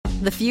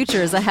The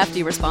future is a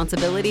hefty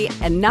responsibility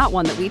and not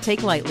one that we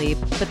take lightly,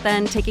 but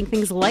then taking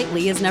things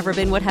lightly has never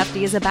been what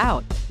Hefty is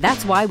about.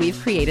 That's why we've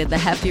created the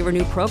Hefty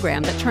Renew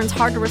program that turns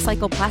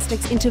hard-to-recycle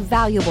plastics into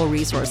valuable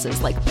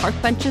resources like park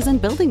benches and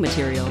building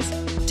materials.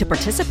 To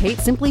participate,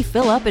 simply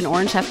fill up an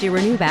orange Hefty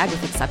Renew bag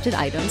with accepted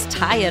items,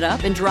 tie it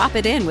up, and drop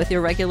it in with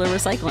your regular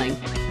recycling.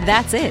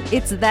 That's it.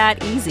 It's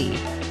that easy.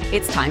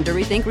 It's time to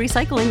rethink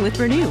recycling with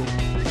Renew.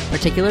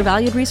 Particular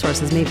valued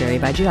resources may vary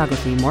by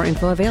geography. More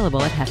info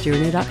available at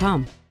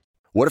heftyrenew.com.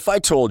 What if I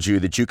told you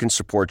that you can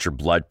support your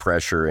blood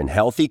pressure and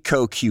healthy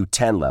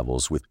CoQ10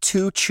 levels with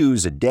 2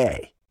 chews a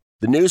day?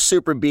 The new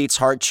Super Beats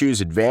Heart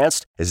Chews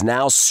Advanced is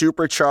now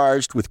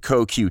supercharged with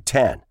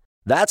CoQ10.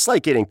 That's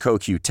like getting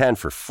CoQ10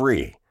 for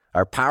free.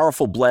 Our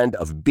powerful blend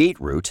of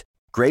beetroot,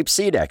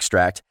 grapeseed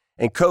extract,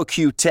 and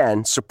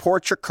CoQ10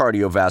 supports your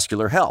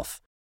cardiovascular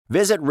health.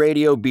 Visit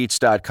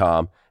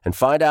radiobeats.com and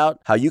find out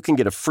how you can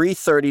get a free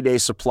 30-day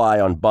supply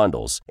on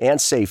bundles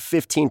and save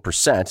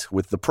 15%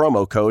 with the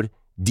promo code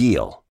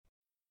DEAL.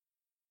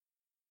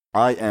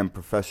 I am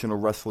professional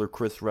wrestler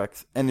Chris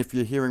Rex, and if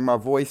you're hearing my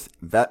voice,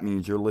 that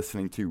means you're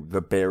listening to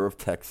the Bear of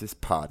Texas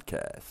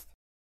podcast.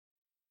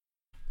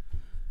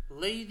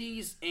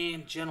 Ladies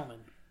and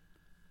gentlemen,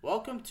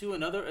 welcome to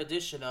another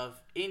edition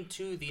of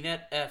Into the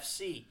Net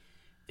FC,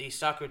 the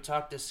soccer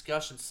talk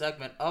discussion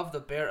segment of the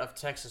Bear of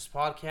Texas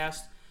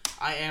podcast.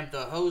 I am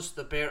the host,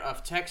 the Bear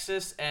of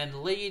Texas, and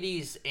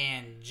ladies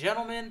and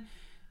gentlemen,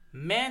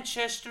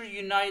 Manchester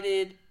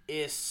United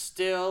is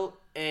still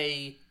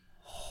a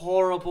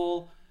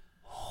horrible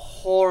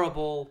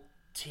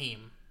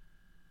team.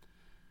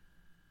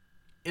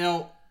 You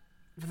know,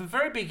 from the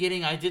very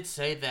beginning, I did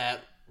say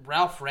that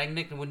Ralph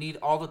Rangnick would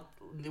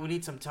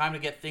need some time to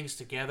get things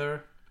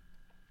together,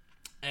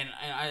 and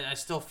I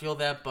still feel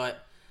that,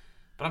 but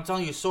I'm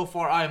telling you, so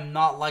far I am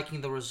not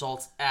liking the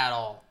results at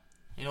all.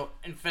 You know,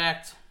 in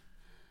fact,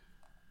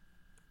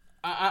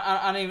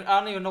 I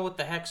don't even know what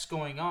the heck's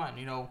going on.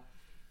 You know,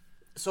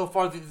 so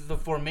far the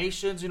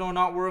formations,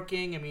 not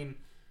working. I mean,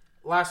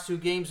 last 2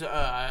 games,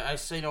 I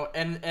say,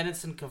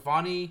 Edinson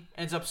Cavani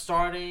ends up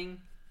starting,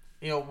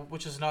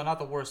 which is not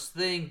the worst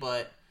thing,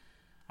 but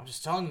I'm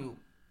just telling you,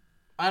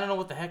 I don't know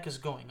what the heck is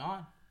going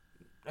on.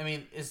 I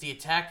mean, is the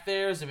attack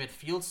there? Is the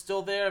midfield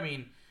still there? I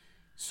mean,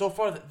 so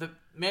far, the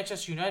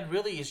Manchester United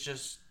really is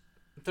just,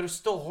 they're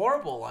still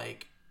horrible. I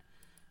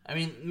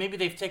mean, maybe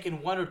they've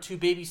taken 1 or 2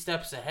 baby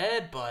steps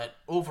ahead, but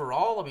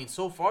overall, I mean,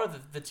 so far,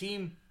 the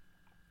team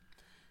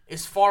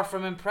is far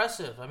from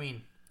impressive. I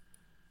mean,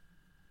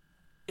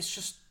 it's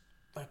just,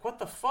 what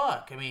the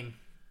fuck? I mean,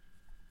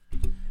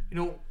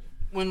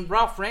 when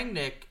Ralph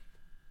Rangnick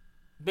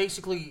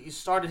basically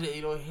started,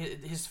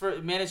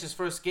 managed his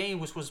first game,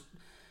 which was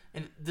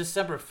in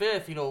December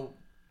 5th,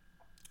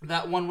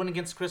 that one win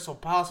against Crystal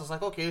Palace, I was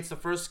like, okay, it's the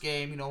first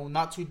game,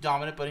 not too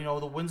dominant, but,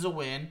 the win's a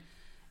win.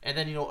 And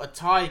then, a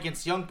tie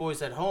against Young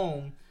Boys at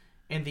home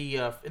in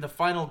the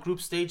final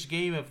group stage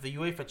game of the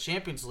UEFA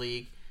Champions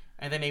League.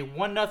 And then a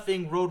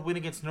 1-0 road win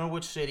against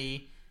Norwich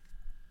City.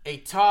 A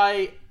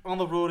tie on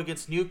the road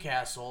against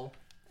Newcastle,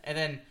 and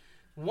then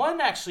one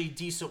actually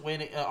decent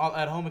win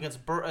at home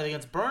against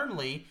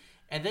Burnley,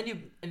 and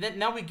then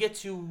now we get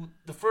to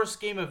the first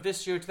game of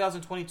this year,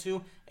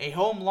 2022, a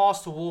home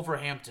loss to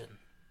Wolverhampton.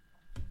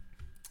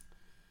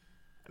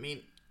 I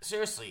mean,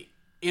 seriously,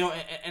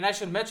 and I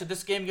should mention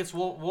this game against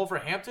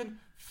Wolverhampton,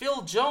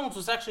 Phil Jones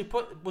was actually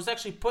put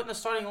in the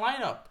starting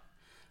lineup.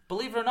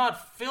 Believe it or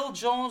not, Phil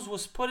Jones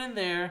was put in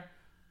there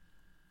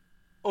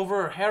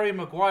over Harry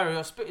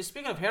Maguire.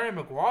 Speaking of Harry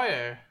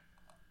Maguire,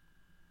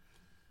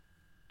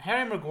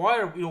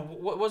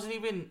 wasn't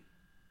even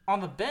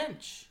on the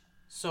bench.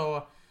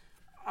 So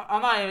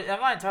I'm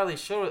not entirely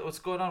sure what's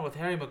going on with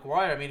Harry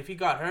Maguire. I mean, if he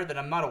got hurt, then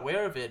I'm not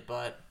aware of it.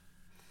 But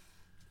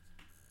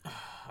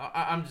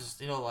I'm just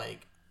and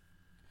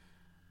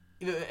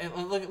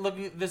look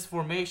at this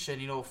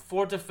formation.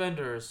 4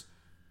 defenders,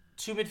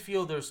 2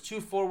 midfielders,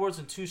 2 forwards,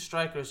 and 2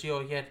 strikers. He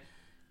had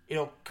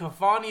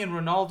Cavani and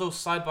Ronaldo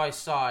side by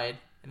side.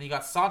 And then you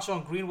got Sancho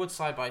and Greenwood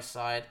side by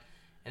side,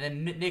 and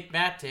then Nick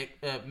Matic,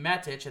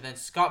 and then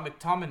Scott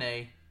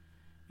McTominay,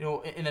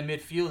 in the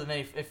midfield, and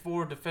then a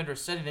 4 defender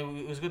setting.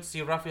 It was good to see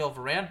Rafael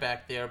Varane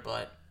back there,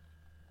 but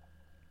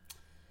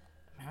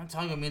man, I'm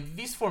telling you,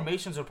 these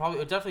formations are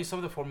definitely some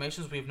of the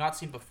formations we've not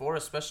seen before,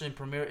 especially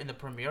in the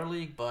Premier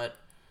League. But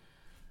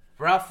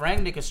Ralph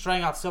Rangnick is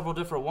trying out several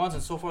different ones,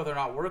 and so far they're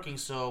not working.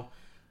 So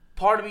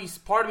Part of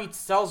me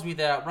tells me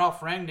that Ralph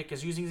Rangnick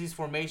is using these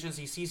formations.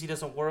 He sees he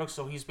doesn't work,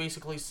 so he's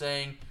basically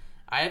saying,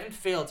 I haven't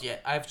failed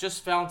yet. I've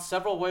just found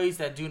several ways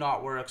that do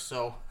not work.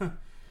 So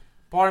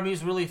part of me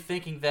is really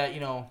thinking that,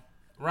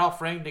 Ralph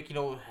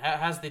Rangnick,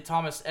 has the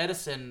Thomas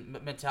Edison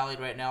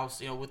mentality right now,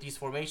 with these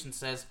formations,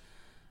 says,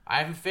 I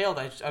haven't failed.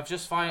 I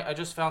just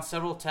found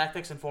several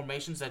tactics and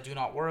formations that do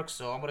not work,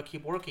 so I'm going to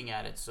keep working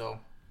at it. So,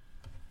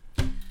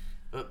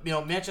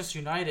 Manchester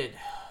United,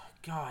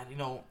 God,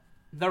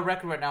 their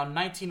record right now,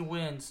 19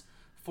 wins,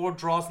 4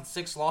 draws, and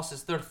 6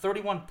 losses. They're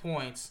 31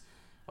 points,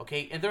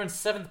 okay? And they're in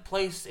 7th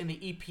place in the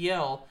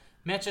EPL.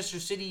 Manchester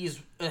City is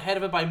ahead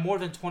of it by more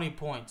than 20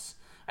 points.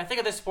 I think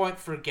at this point,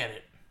 forget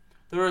it.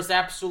 There is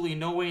absolutely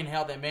no way in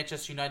hell that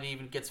Manchester United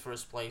even gets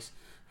first place.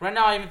 Right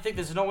now, I even think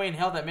there's no way in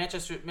hell that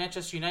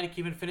Manchester United can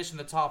even finish in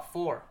the top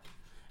 4.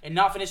 And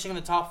not finishing in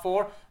the top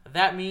 4,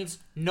 that means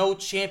no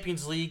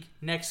Champions League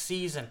next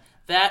season.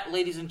 That,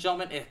 ladies and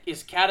gentlemen,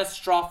 is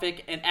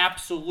catastrophic and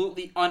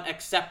absolutely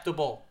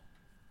unacceptable.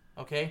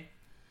 Okay?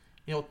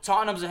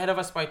 Tottenham's ahead of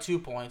us by 2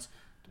 points.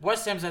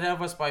 West Ham's ahead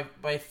of us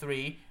by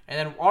 3. And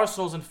then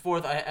Arsenal's in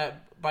 4th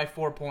by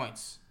 4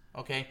 points.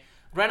 Okay?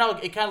 Right now,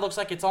 it kind of looks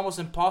like it's almost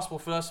impossible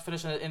for us to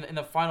finish in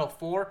the final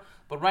 4.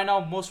 But right now,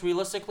 most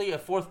realistically, a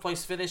 4th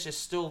place finish is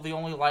still the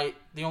only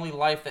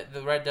life that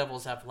the Red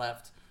Devils have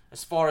left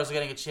as far as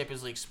getting a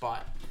Champions League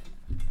spot.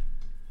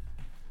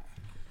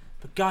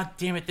 But god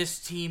damn it, this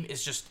team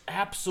is just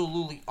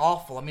absolutely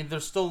awful. I mean, they're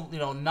still,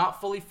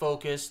 not fully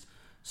focused.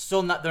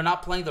 They're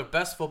not playing their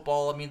best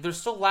football. I mean, they're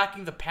still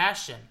lacking the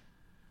passion.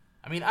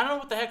 I mean, I don't know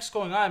what the heck's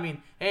going on. I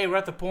mean, hey, we're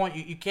at the point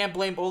you can't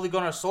blame Ole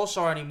Gunnar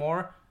Solskjaer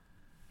anymore.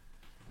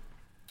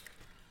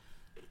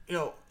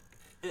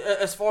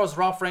 As far as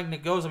Ralf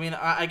Rangnick goes, I mean,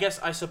 I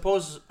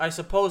suppose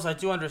I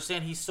do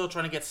understand he's still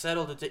trying to get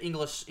settled into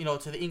English,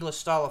 to the English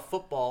style of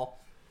football,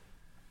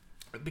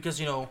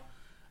 because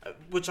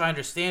which I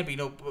understand,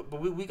 but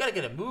we got to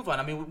get a move on.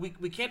 I mean,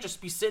 we can't just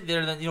be sitting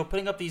there and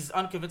putting up these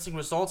unconvincing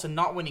results and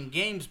not winning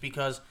games,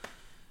 because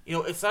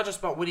it's not just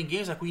about winning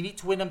games. Like, we need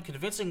to win them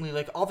convincingly.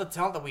 Like, all the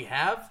talent that we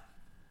have,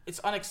 it's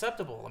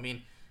unacceptable. I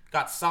mean,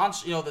 got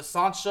Sancho, the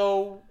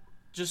Sancho.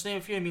 Just name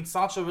a few. I mean,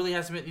 Sancho really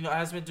hasn't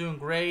been doing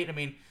great. I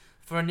mean,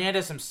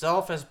 Fernandes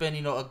himself has been,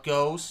 a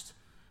ghost.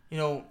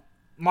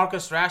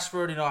 Marcus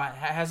Rashford,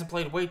 hasn't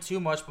played way too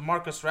much, but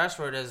Marcus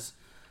Rashford has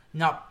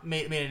not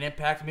made an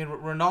impact. I mean,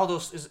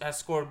 Ronaldo has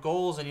scored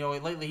goals, and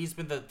lately he's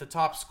been the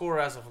top scorer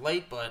as of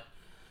late. But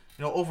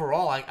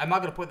overall, I'm not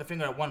going to point the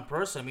finger at one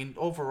person. I mean,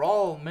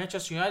 overall,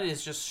 Manchester United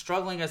is just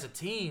struggling as a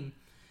team,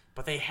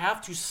 but they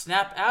have to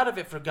snap out of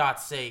it, for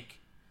God's sake.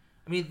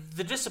 I mean,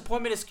 the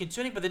disappointment is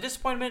continuing, but the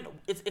disappointment,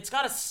 it's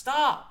got to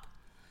stop.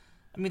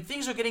 I mean,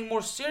 things are getting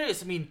more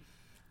serious. I mean,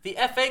 the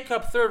FA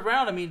Cup third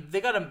round, I mean, they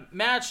got a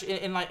match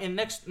in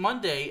next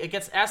Monday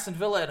against Aston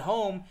Villa at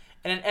home,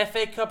 and an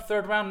FA Cup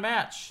third round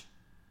match.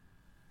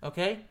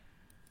 Okay?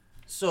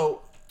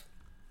 So,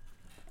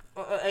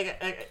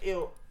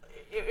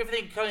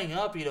 everything coming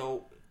up,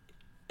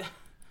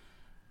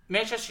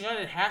 Manchester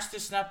United has to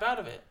snap out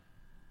of it.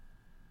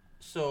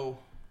 So,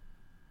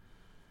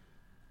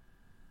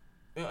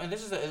 and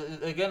this is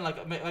again,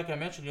 like I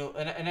mentioned,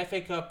 an FA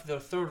Cup, the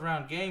third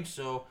round game.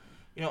 So,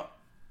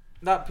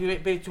 not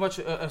pay too much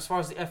as far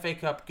as the FA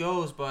Cup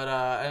goes, but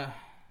I'm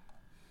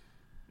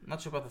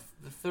not sure about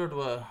the third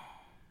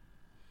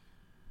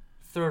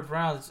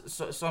round.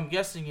 So I'm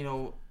guessing,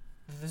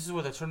 this is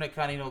where the tournament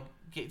kind of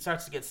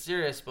starts to get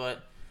serious.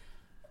 But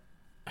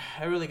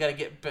I really got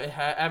to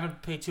I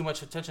haven't paid too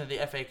much attention to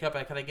the FA Cup.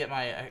 I got to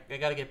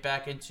get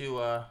back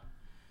into.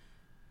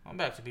 I'm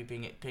back to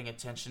paying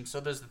attention. So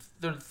there's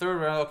the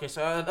third round. Okay,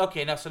 so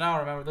now I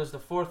remember. There's the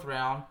fourth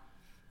round,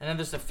 and then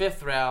there's the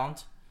fifth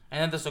round,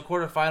 and then there's the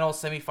quarterfinals,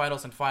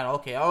 semifinals, and final.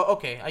 Okay,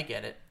 okay, I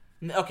get it.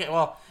 Okay,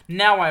 well,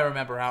 now I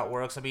remember how it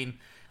works. I mean,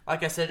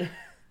 like I said,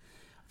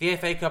 the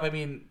FA Cup. I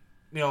mean,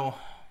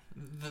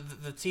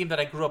 the team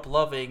that I grew up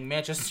loving,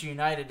 Manchester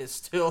United, is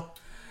still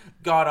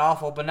god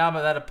awful. But now I'm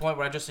at a point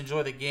where I just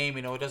enjoy the game.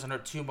 It doesn't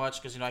hurt too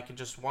much because I can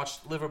just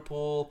watch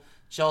Liverpool,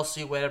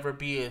 Chelsea, whatever,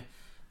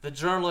 the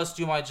journalist,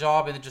 do my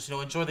job, and then just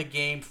enjoy the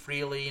game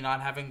freely,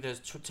 not having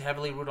to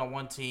heavily root on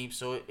one team.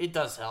 So it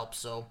does help.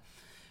 So,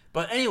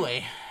 but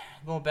anyway,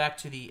 going back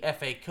to the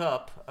FA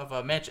Cup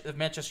of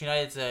Manchester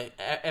United's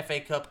FA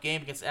Cup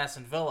game against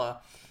Aston Villa,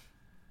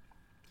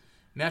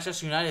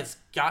 Manchester United's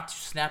got to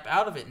snap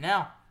out of it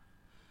now.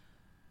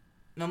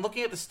 Now, I'm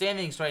looking at the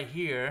standings right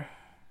here.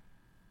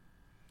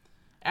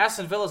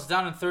 Aston Villa's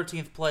down in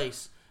 13th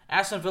place.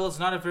 Aston Villa's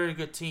not a very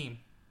good team,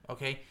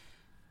 okay?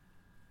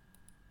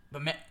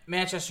 But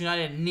Manchester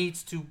United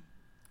needs to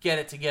get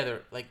it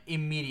together, like,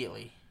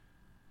 immediately.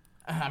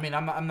 I mean,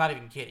 I'm not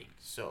even kidding.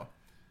 So,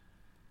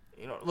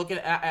 look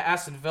at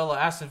Aston Villa.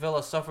 Aston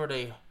Villa suffered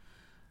a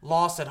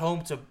loss at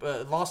home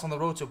loss on the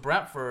road to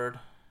Brentford.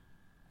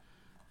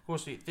 Of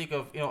course, we think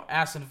of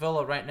Aston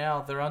Villa right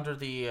now. They're under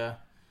the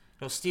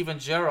Steven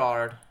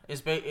Gerrard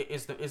is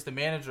the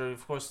manager.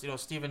 Of course,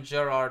 Steven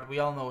Gerrard. We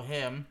all know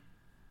him.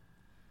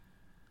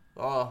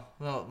 The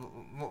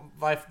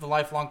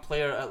lifelong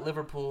player at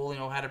Liverpool,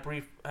 had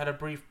a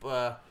brief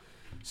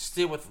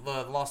stint with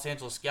the Los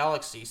Angeles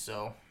Galaxy.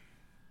 So,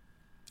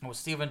 with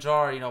Steven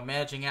Gerrard,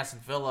 managing Aston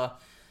Villa,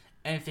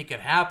 anything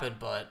could happen.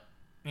 But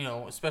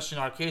especially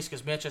in our case,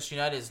 because Manchester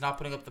United is not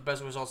putting up the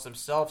best results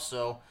themselves.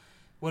 So,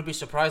 wouldn't be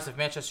surprised if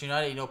Manchester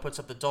United, puts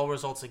up the dull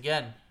results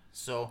again.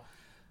 So,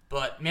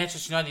 but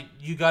Manchester United,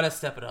 you gotta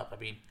step it up. I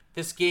mean,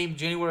 this game,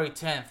 January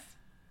 10th.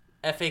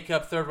 FA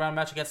Cup third round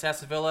match against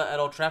Aston Villa at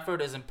Old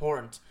Trafford is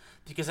important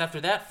because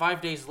after that, 5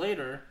 days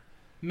later,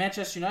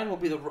 Manchester United will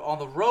be on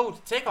the road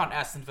to take on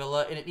Aston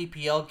Villa in an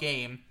EPL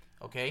game.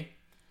 Okay,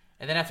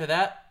 and then after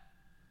that,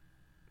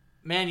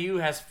 Man U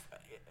has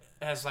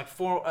like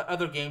 4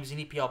 other games in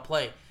EPL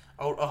play.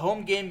 a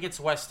home game against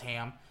West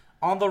Ham,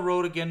 on the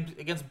road again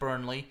against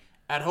Burnley,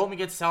 at home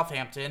against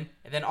Southampton,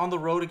 and then on the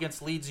road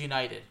against Leeds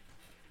United.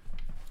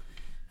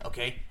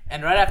 Okay,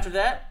 and right after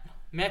that,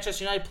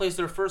 Manchester United plays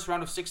their first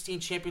round of 16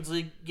 Champions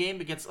League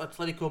game against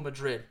Atletico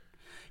Madrid.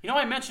 You know,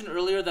 I mentioned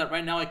earlier that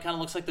right now it kind of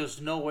looks like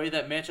there's no way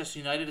that Manchester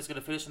United is going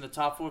to finish in the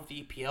top 4 of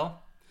the EPL.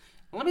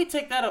 Let me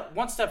take that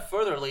one step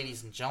further,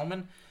 ladies and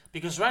gentlemen,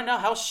 because right now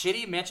how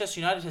shitty Manchester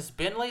United has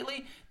been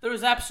lately, there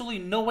is absolutely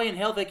no way in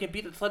hell they can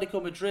beat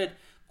Atletico Madrid.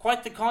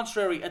 Quite the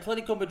contrary,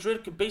 Atletico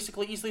Madrid could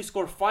basically easily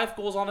score 5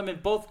 goals on them in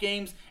both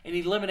games and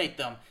eliminate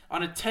them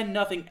on a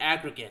 10-0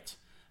 aggregate.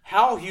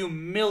 How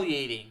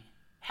humiliating.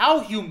 How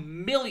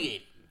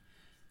humiliating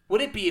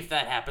would it be if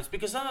that happens?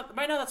 Because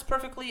right now that's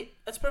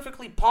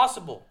perfectly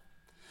possible.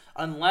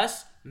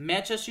 Unless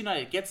Manchester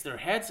United gets their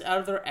heads out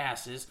of their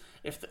asses,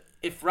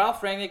 if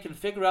Ralph Rangnick can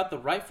figure out the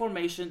right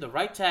formation, the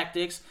right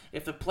tactics,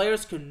 if the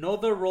players can know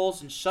their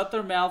roles and shut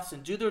their mouths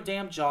and do their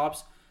damn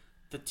jobs,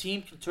 the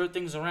team can turn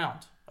things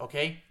around.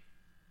 Okay?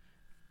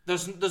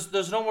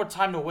 There's no more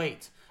time to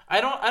wait. I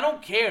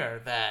don't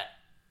care that,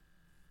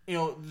 you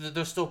know,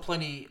 there's still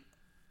plenty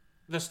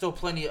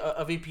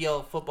of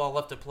EPL football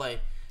left to play.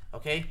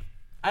 Okay?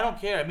 I don't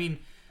care. I mean,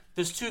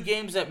 there's 2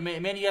 games that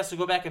Manny has to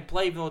go back and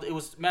play, even though it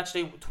was match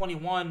day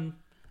 21.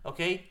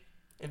 Okay?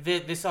 And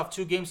they still have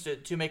 2 games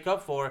to make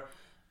up for.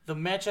 The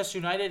Manchester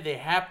United, they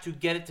have to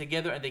get it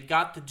together, and they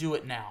got to do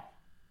it now.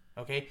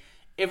 Okay?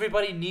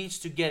 Everybody needs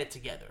to get it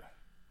together.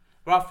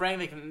 Ralph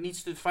Rangnick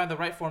needs to find the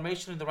right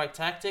formation and the right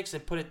tactics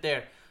and put it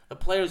there. The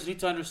players need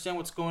to understand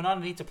what's going on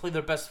and need to play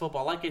their best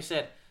football. Like I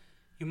said,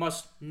 you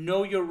must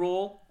know your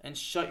role and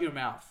shut your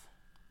mouth,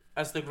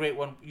 as the great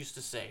one used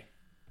to say.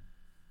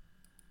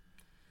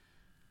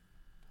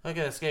 Look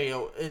at this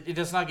game. It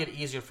does not get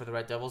easier for the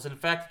Red Devils. In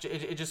fact,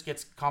 it just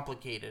gets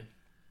complicated.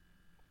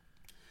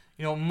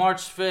 You know,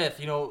 March 5th,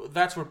 you know,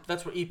 that's where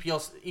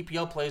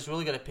EPL play is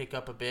really going to pick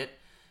up a bit.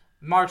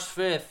 March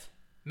 5th,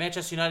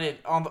 Manchester United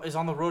is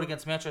on the road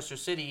against Manchester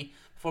City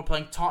before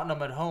playing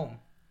Tottenham at home,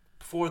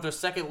 before their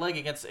second leg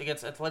against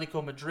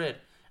Atletico Madrid.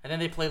 And then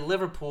they play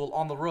Liverpool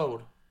on the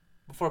road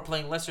before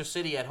playing Leicester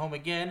City at home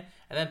again,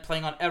 and then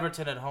playing on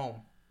Everton at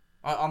home.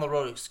 On the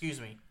road,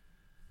 excuse me.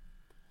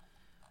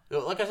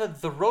 Like I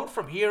said, the road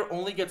from here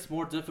only gets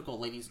more difficult,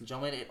 ladies and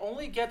gentlemen. It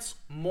only gets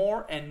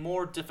more and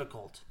more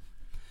difficult.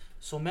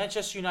 So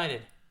Manchester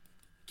United,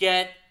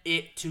 get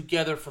it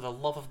together for the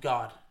love of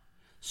God.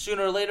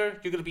 Sooner or later,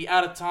 you're going to be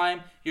out of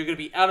time. You're going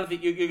to be out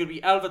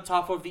of the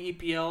top 4 of the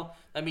EPL.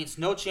 That means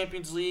no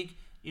Champions League.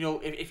 You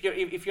know, if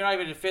you're not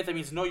even in 5th, that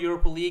means no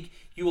Europa League.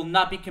 You will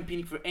not be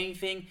competing for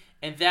anything,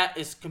 and that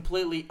is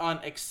completely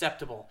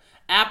unacceptable.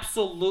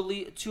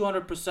 Absolutely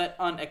 200%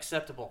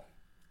 unacceptable.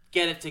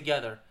 Get it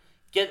together.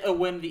 Get a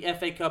win in the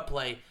FA Cup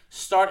play.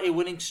 Start a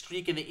winning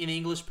streak in the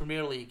English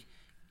Premier League.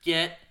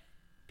 Get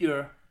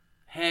your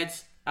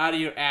heads out of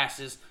your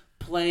asses.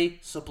 Play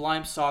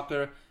sublime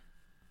soccer.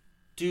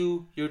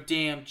 Do your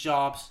damn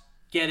jobs.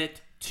 Get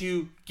it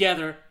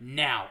together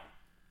now.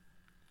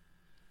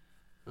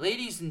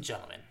 Ladies and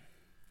gentlemen,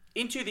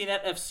 Into the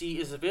Net FC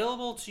is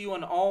available to you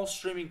on all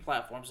streaming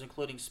platforms,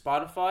 including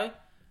Spotify,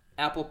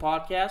 Apple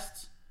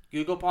Podcasts,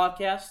 Google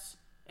Podcasts,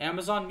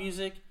 Amazon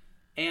Music,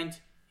 and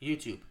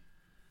YouTube.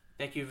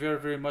 Thank you very,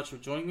 very much for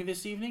joining me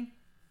this evening,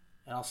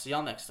 and I'll see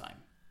y'all next time.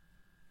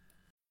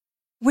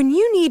 When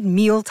you need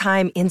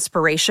mealtime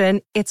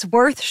inspiration, it's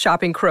worth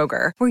shopping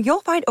Kroger, where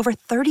you'll find over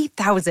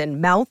 30,000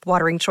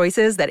 mouth-watering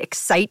choices that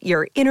excite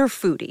your inner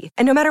foodie.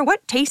 And no matter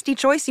what tasty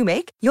choice you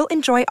make, you'll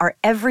enjoy our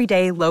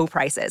everyday low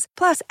prices,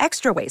 plus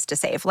extra ways to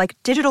save, like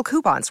digital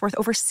coupons worth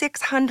over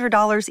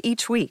 $600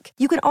 each week.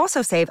 You can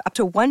also save up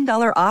to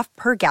 $1 off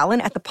per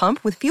gallon at the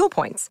pump with fuel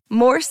points.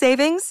 More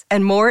savings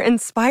and more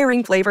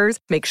inspiring flavors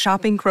make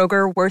shopping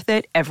Kroger worth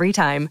it every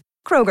time.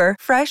 Kroger,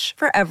 fresh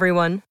for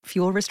everyone.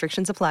 Fuel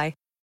restrictions apply.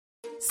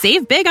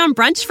 Save big on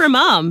brunch for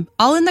mom,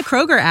 all in the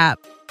Kroger app.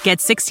 Get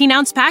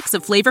 16-ounce packs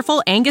of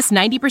flavorful Angus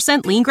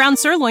 90% lean ground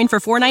sirloin for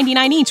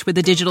 $4.99 each with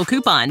a digital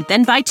coupon.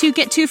 Then buy 2,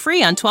 get 2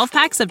 free on 12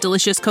 packs of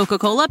delicious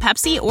Coca-Cola,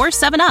 Pepsi, or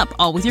 7-Up,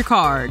 all with your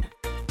card.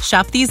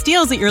 Shop these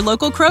deals at your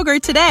local Kroger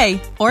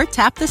today, or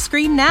tap the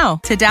screen now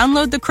to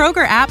download the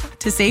Kroger app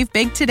to save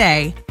big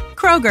today.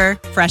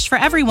 Kroger, fresh for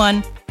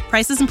everyone.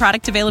 Prices and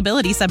product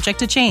availability subject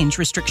to change.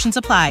 Restrictions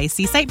apply.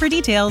 See site for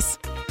details.